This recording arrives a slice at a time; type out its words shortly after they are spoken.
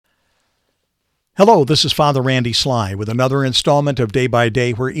Hello, this is Father Randy Sly with another installment of Day by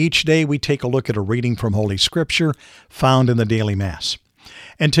Day, where each day we take a look at a reading from Holy Scripture found in the Daily Mass.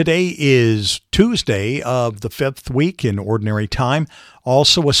 And today is Tuesday of the 5th week in Ordinary Time,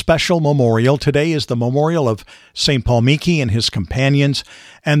 also a special memorial. Today is the memorial of St. Paul Miki and his companions,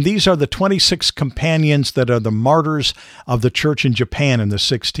 and these are the 26 companions that are the martyrs of the church in Japan in the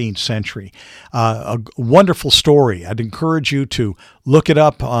 16th century. A wonderful story. I'd encourage you to look it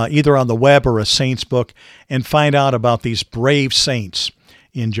up either on the web or a saint's book and find out about these brave saints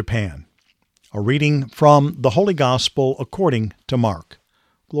in Japan. A reading from the Holy Gospel according to Mark.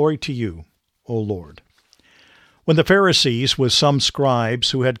 Glory to you, O Lord. When the Pharisees, with some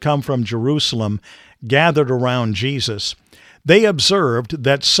scribes who had come from Jerusalem, gathered around Jesus, they observed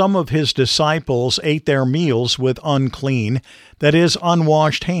that some of his disciples ate their meals with unclean, that is,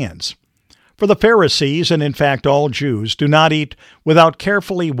 unwashed hands. For the Pharisees, and in fact all Jews, do not eat without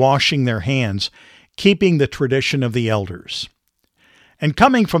carefully washing their hands, keeping the tradition of the elders. And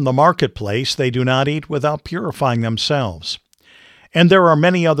coming from the marketplace, they do not eat without purifying themselves. And there are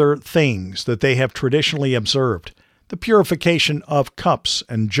many other things that they have traditionally observed, the purification of cups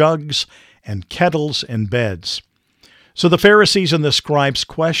and jugs and kettles and beds. So the Pharisees and the scribes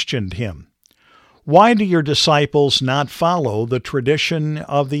questioned him, "Why do your disciples not follow the tradition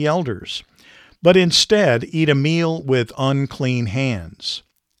of the elders, but instead eat a meal with unclean hands?"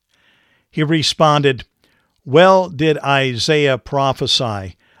 He responded, "Well did Isaiah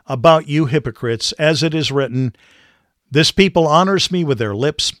prophesy about you hypocrites, as it is written, 'This people honors me with their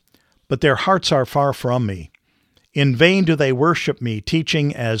lips, but their hearts are far from me. In vain do they worship me,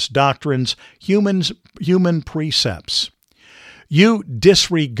 teaching as doctrines human precepts.' You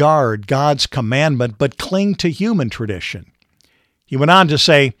disregard God's commandment, but cling to human tradition." He went on to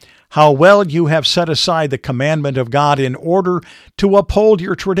say, "How well you have set aside the commandment of God in order to uphold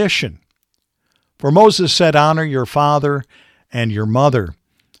your tradition. For Moses said, 'Honor your father and your mother,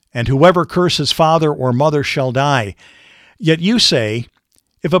 and whoever curses father or mother shall die.' Yet you say,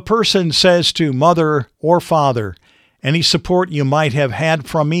 if a person says to mother or father, 'Any support you might have had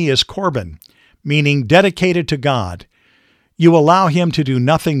from me is Corban,' meaning dedicated to God, you allow him to do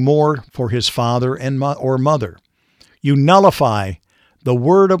nothing more for his father or mother. You nullify the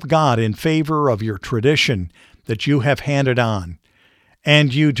word of God in favor of your tradition that you have handed on,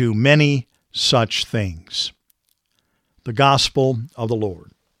 and you do many such things." The Gospel of the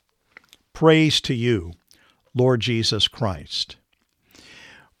Lord. Praise to you, Lord Jesus Christ.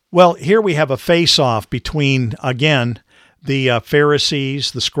 Well, here we have a face-off between, again, the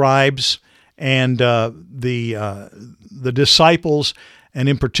Pharisees, the scribes, and the disciples, and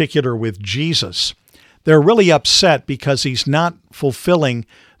in particular with Jesus. They're really upset because he's not fulfilling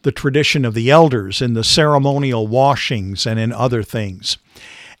the tradition of the elders in the ceremonial washings and in other things.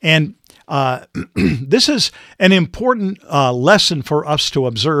 And this is an important lesson for us to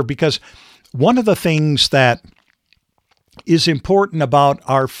observe, because one of the things that is important about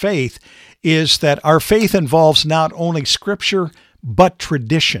our faith is that our faith involves not only Scripture, but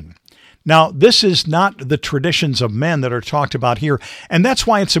tradition. Now, this is not the traditions of men that are talked about here, and that's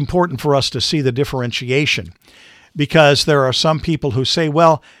why it's important for us to see the differentiation, because there are some people who say,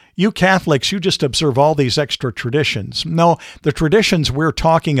 well, you Catholics, you just observe all these extra traditions. No, the traditions we're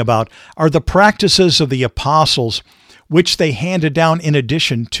talking about are the practices of the apostles, which they handed down in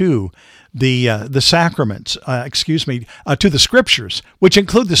addition to the sacraments, to the Scriptures, which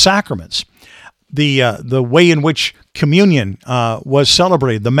include the sacraments, the way in which communion was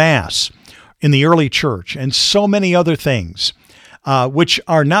celebrated, the Mass in the early church, and so many other things, which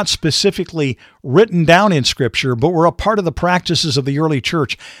are not specifically written down in Scripture, but were a part of the practices of the early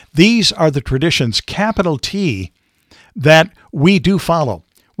church. These are the traditions, capital T, that we do follow.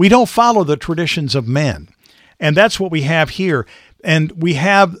 We don't follow the traditions of men. And that's what we have here. And we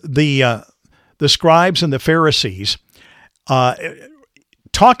have the scribes and the Pharisees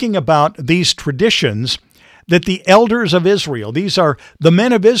talking about these traditions that the elders of Israel, these are the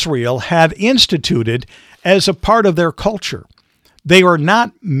men of Israel, had instituted as a part of their culture. They are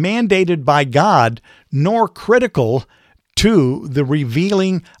not mandated by God, nor critical to the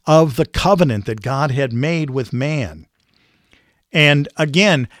revealing of the covenant that God had made with man. And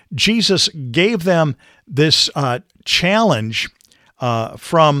again, Jesus gave them this challenge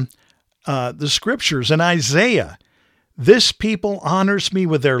from the Scriptures in Isaiah. "This people honors me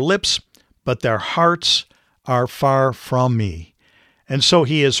with their lips, but their hearts are far from me." And so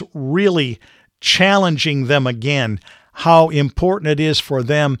he is really challenging them again, how important it is for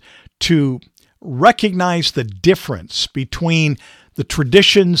them to recognize the difference between the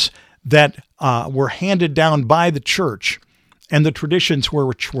traditions that were handed down by the church and the traditions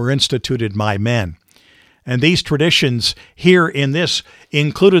which were instituted by men. And these traditions here in this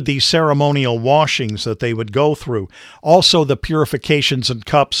included the ceremonial washings that they would go through, also the purifications in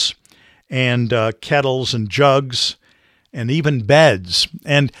cups and kettles and jugs, and even beds.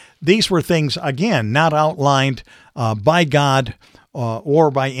 And these were things, again, not outlined by God or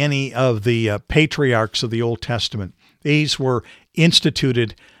by any of the patriarchs of the Old Testament. These were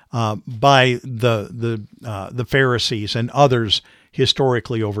instituted by the Pharisees and others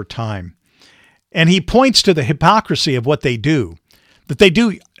historically over time. And he points to the hypocrisy of what they do, that they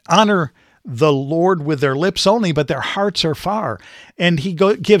do honor the Lord with their lips only, but their hearts are far. And he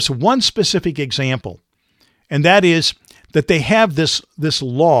gives one specific example, and that is that they have this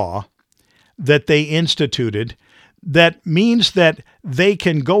law that they instituted that means that they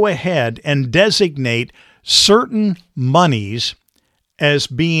can go ahead and designate certain monies as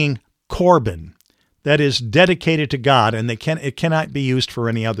being korban, that is dedicated to God, and it cannot be used for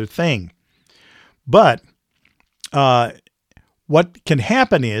any other thing. But what can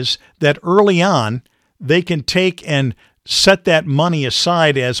happen is that early on, they can take and set that money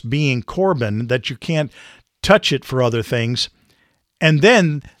aside as being korban, that you can't touch it for other things. And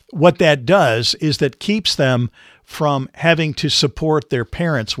then what that does is that keeps them from having to support their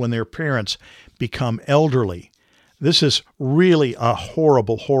parents when their parents become elderly. This is really a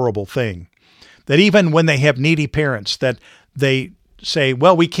horrible, horrible thing. That even when they have needy parents, that they say,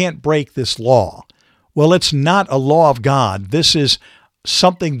 well, we can't break this law. Well, it's not a law of God. This is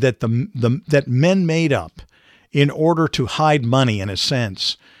something that that men made up in order to hide money, in a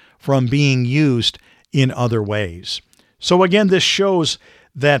sense, from being used in other ways. So again, this shows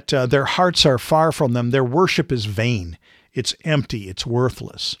that their hearts are far from them. Their worship is vain. It's empty. It's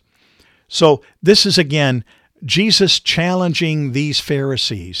worthless. So this is, again, Jesus challenging these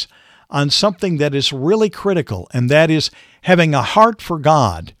Pharisees on something that is really critical, and that is having a heart for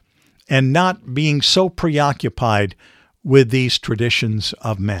God and not being so preoccupied with these traditions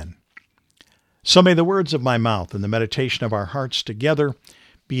of men. So may the words of my mouth and the meditation of our hearts together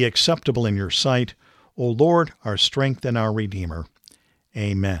be acceptable in your sight, O Lord, our strength and our Redeemer.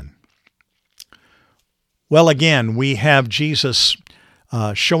 Amen. Well, again, we have Jesus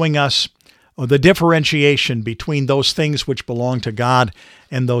showing us the differentiation between those things which belong to God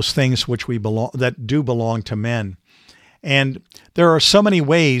and those things which that do belong to men. And there are so many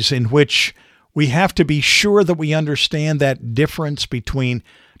ways in which we have to be sure that we understand that difference between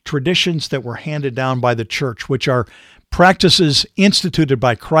traditions that were handed down by the church, which are practices instituted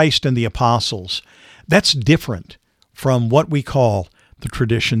by Christ and the apostles. That's different from what we call the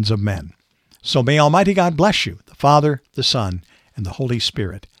traditions of men. So may Almighty God bless you, the Father, the Son, and the Holy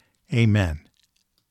Spirit. Amen.